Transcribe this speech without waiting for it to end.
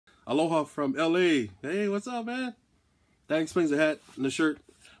Aloha from LA. Hey, what's up, man? That explains the hat and the shirt.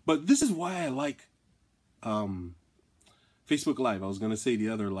 But this is why I like Facebook Live. I was going to say the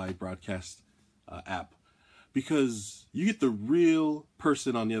other live broadcast app. Because you get the real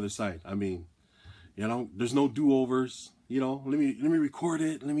person on the other side. I mean, you know, there's no do-overs. You know, let me record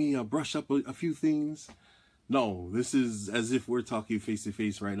it. Let me brush up a few things. No, this is as if we're talking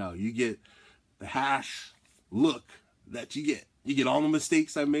face-to-face right now. You get the hash look that you get. You get all the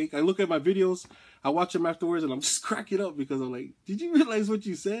mistakes I make. I look at my videos, I watch them afterwards, and I'm just cracking up because I'm like, did you realize what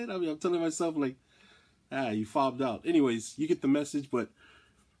you said? I mean, I'm telling myself, like, you fobbed out. Anyways, you get the message, but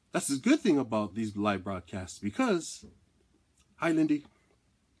that's the good thing about these live broadcasts because, hi, Lindy,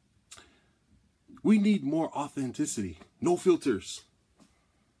 we need more authenticity. No filters.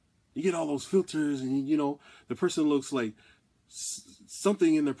 You get all those filters and, you know, the person looks like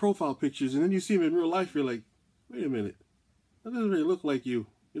something in their profile pictures, and then you see them in real life, you're like, wait a minute, that doesn't really look like you.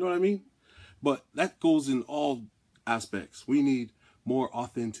 You know what I mean? But that goes in all aspects. We need more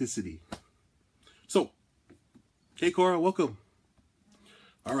authenticity. So, hey, Cora, welcome.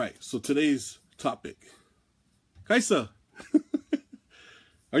 All right, so today's topic. Kaisa,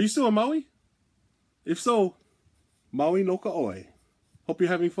 are you still in Maui? If so, Maui no ka'oi. Hope you're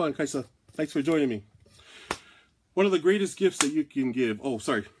having fun, Kaisa. Thanks for joining me. One of the greatest gifts that you can give. Oh,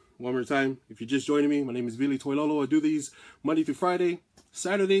 sorry. One more time. If you're just joining me, my name is Vili Toilolo. I do these Monday through Friday.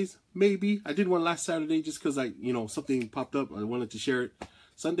 Saturdays, maybe. I did one last Saturday just because something popped up. I wanted to share it.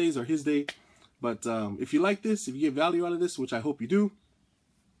 Sundays are his day. But if you like this, if you get value out of this, which I hope you do,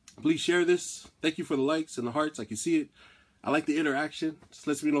 please share this. Thank you for the likes and the hearts. I can see it. I like the interaction. Just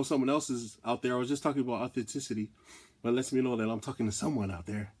lets me know someone else is out there. I was just talking about authenticity, but it lets me know that I'm talking to someone out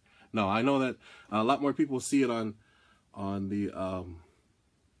there. No, I know that a lot more people see it on the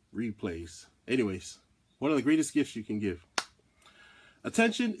replays. Anyways, one of the greatest gifts you can give.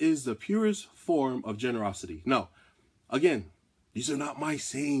 Attention is the purest form of generosity. Now, again, these are not my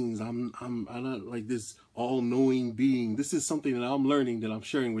sayings. I'm not like this all-knowing being. This is something that I'm learning that I'm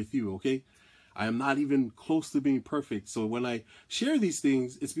sharing with you, okay? I am not even close to being perfect. So when I share these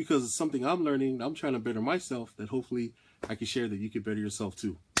things, it's because it's something I'm learning. I'm trying to better myself that hopefully I can share that you can better yourself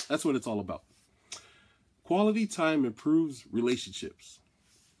too. That's what it's all about. Quality time improves relationships.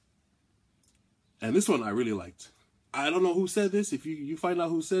 And this one I really liked. I don't know who said this. If you find out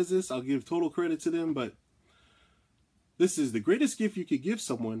who says this, I'll give total credit to them. But this is the greatest gift you could give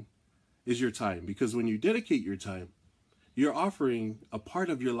someone is your time. Because when you dedicate your time, you're offering a part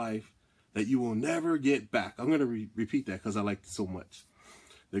of your life that you will never get back. I'm going to repeat that because I like it so much.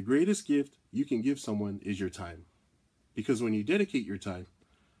 The greatest gift you can give someone is your time. Because when you dedicate your time,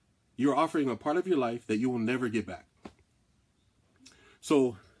 you're offering a part of your life that you will never get back.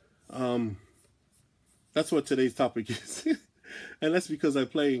 So, that's what today's topic is. And that's because I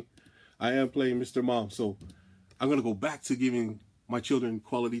am playing Mr. Mom. So I'm going to go back to giving my children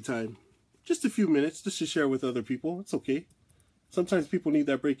quality time. Just a few minutes just to share with other people. It's okay. Sometimes people need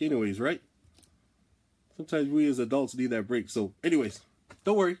that break anyways, right? Sometimes we as adults need that break. So anyways,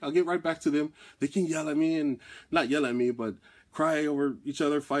 don't worry. I'll get right back to them. They can yell at me and not yell at me, but cry over each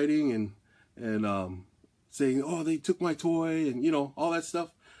other fighting and saying, oh, they took my toy and, you know, all that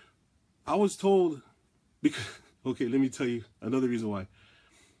stuff. I was told because, okay, let me tell you another reason why.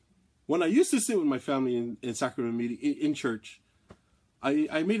 When I used to sit with my family in sacrament meeting, in church,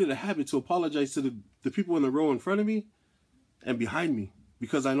 I made it a habit to apologize to the people in the row in front of me and behind me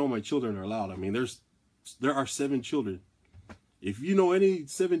because I know my children are loud. I mean, there are 7 children. If you know any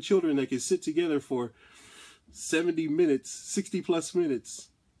 7 children that can sit together for 70 minutes, 60 plus minutes,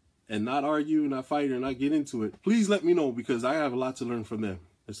 and not argue, not fight, or not get into it, please let me know because I have a lot to learn from them,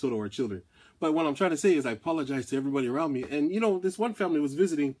 and so do our children. But what I'm trying to say is I apologize to everybody around me. And, you know, this one family was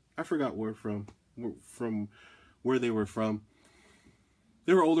visiting. I forgot from where they were from.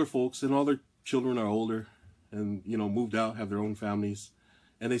 They were older folks, and all their children are older and, you know, moved out, have their own families.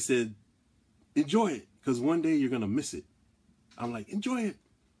 And they said, enjoy it, because one day you're going to miss it. I'm like, enjoy it.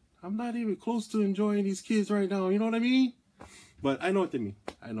 I'm not even close to enjoying these kids right now. You know what I mean? But I know what they mean.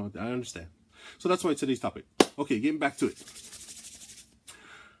 I understand. So that's why today's topic. Okay, getting back to it.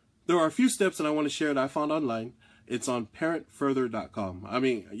 There are a few steps that I want to share that I found online. It's on parentfurther.com. I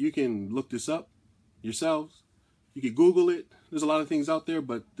mean, you can look this up yourselves. You can Google it. There's a lot of things out there,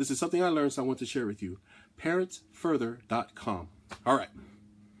 but this is something I learned, so I want to share with you. Parentfurther.com. All right.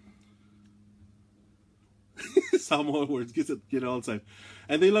 Salmo words get it all the time.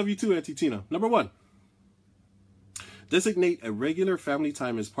 And they love you too, Auntie Tina. Number 1, designate a regular family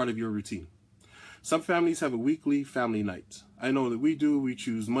time as part of your routine. Some families have a weekly family night. I know that we do. We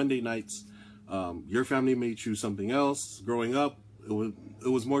choose Monday nights. Your family may choose something else. Growing up, it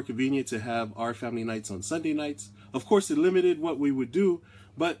was more convenient to have our family nights on Sunday nights. Of course, it limited what we would do,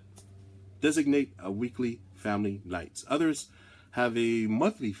 but designate a weekly family nights. Others have a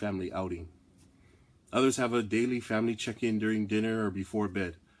monthly family outing. Others have a daily family check-in during dinner or before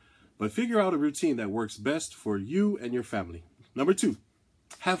bed. But figure out a routine that works best for you and your family. Number 2,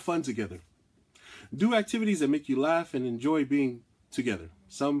 have fun together. Do activities that make you laugh and enjoy being together.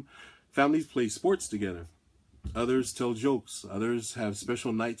 Some families play sports together. Others tell jokes. Others have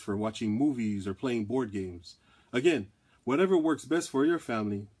special nights for watching movies or playing board games. Again, whatever works best for your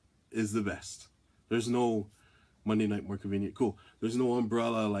family is the best. There's no Monday night more convenient. Cool. There's no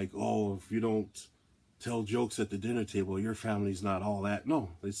umbrella like, oh, if you don't tell jokes at the dinner table, your family's not all that. No,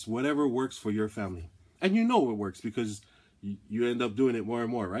 it's whatever works for your family. And you know it works because you end up doing it more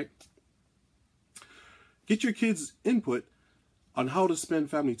and more, right? Get your kids' input on how to spend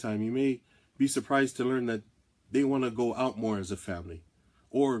family time. You may be surprised to learn that they want to go out more as a family,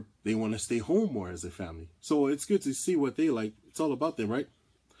 or they want to stay home more as a family. So it's good to see what they like. It's all about them, right?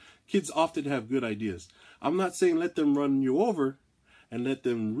 Kids often have good ideas. I'm not saying let them run you over and let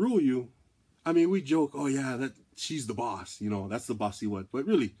them rule you. I mean, we joke, oh yeah, that she's the boss, you know, that's the bossy one. But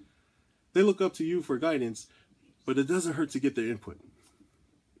really, they look up to you for guidance, but it doesn't hurt to get their input.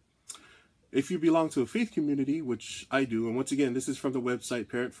 If you belong to a faith community, which I do, and once again, this is from the website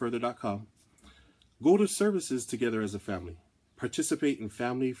parentfurther.com, go to services together as a family. Participate in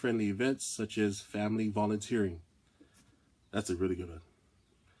family-friendly events such as family volunteering. That's a really good one.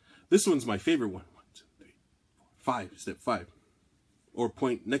 This one's my favorite one. 1, 2, 3, 4, 5. Step 5. Or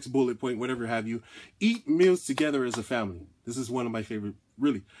point, next bullet point, whatever have you. Eat meals together as a family. This is one of my favorite,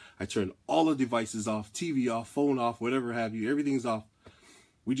 really. I turn all the devices off, TV off, phone off, whatever have you. Everything's off.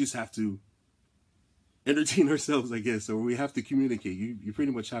 We just have to entertain ourselves, I guess, or we have to communicate. You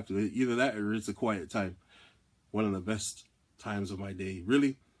pretty much have to. Either that or it's a quiet time. One of the best times of my day,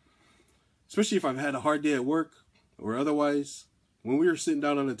 really. Especially if I've had a hard day at work or otherwise. When we were sitting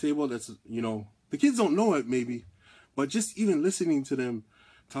down on the table, that's, you know, the kids don't know it maybe, but just even listening to them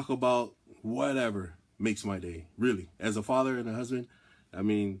talk about whatever makes my day, really. As a father and a husband, I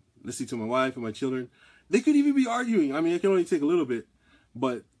mean, listening to my wife and my children, they could even be arguing. I mean, it can only take a little bit,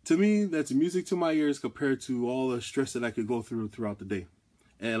 but to me, that's music to my ears compared to all the stress that I could go through throughout the day.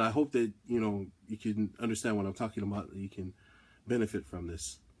 And I hope that, you know, you can understand what I'm talking about, that you can benefit from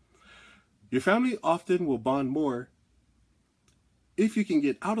this. Your family often will bond more if you can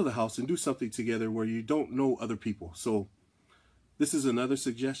get out of the house and do something together where you don't know other people. So this is another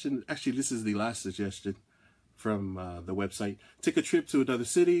suggestion. Actually, this is the last suggestion from the website. Take a trip to another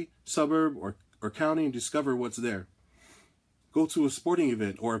city, suburb, or county and discover what's there. Go to a sporting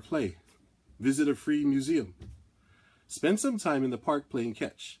event or a play. Visit a free museum. Spend some time in the park playing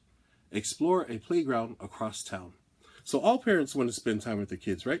catch. Explore a playground across town. So all parents want to spend time with their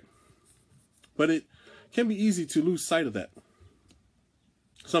kids, right? But it can be easy to lose sight of that.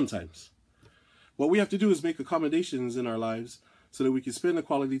 Sometimes. What we have to do is make accommodations in our lives so that we can spend a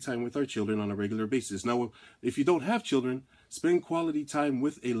quality time with our children on a regular basis. Now, if you don't have children, spend quality time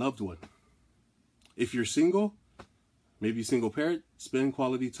with a loved one. If you're single, maybe single parent, spend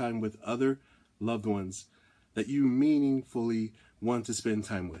quality time with other loved ones that you meaningfully want to spend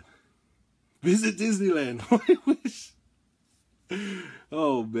time with. Visit Disneyland. I wish.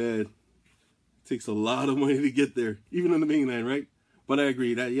 Oh, man. It takes a lot of money to get there, even on the mainland, right? But I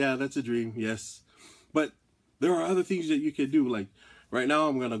agree that, yeah, that's a dream, yes. But there are other things that you can do. Like, right now,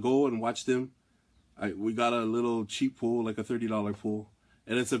 I'm going to go and watch them. We got a little cheap pool, like a $30 pool.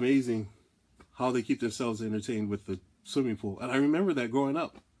 And it's amazing how they keep themselves entertained with the swimming pool. And I remember that growing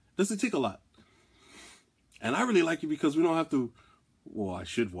up. It doesn't take a lot. And I really like it because we don't have to, well, I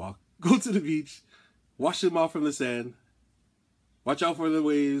should walk. Go to the beach, wash them off from the sand, watch out for the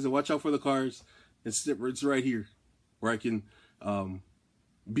waves and watch out for the cars. It's right here where I can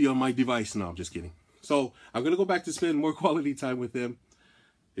be on my device. No, I'm just kidding. So I'm going to go back to spend more quality time with them.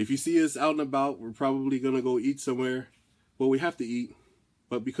 If you see us out and about, we're probably going to go eat somewhere. Well, we have to eat.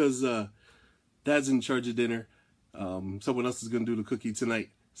 But because Dad's in charge of dinner, someone else is going to do the cooking tonight.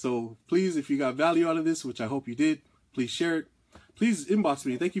 So please, if you got value out of this, which I hope you did, please share it. Please inbox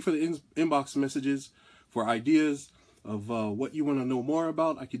me. Thank you for the inbox messages, for ideas of what you want to know more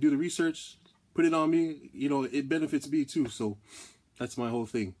about. I can do the research, put it on me. You know, it benefits me too. So that's my whole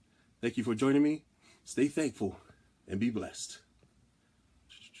thing. Thank you for joining me. Stay thankful and be blessed.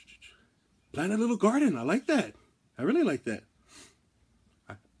 Plant a little garden. I like that. I really like that.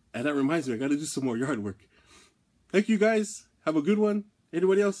 And that reminds me, I got to do some more yard work. Thank you guys. Have a good one.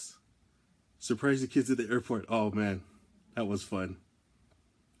 Anybody else? Surprise the kids at the airport. Oh man, that was fun.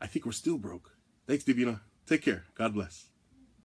 I think we're still broke. Thanks, Divina. Take care. God bless.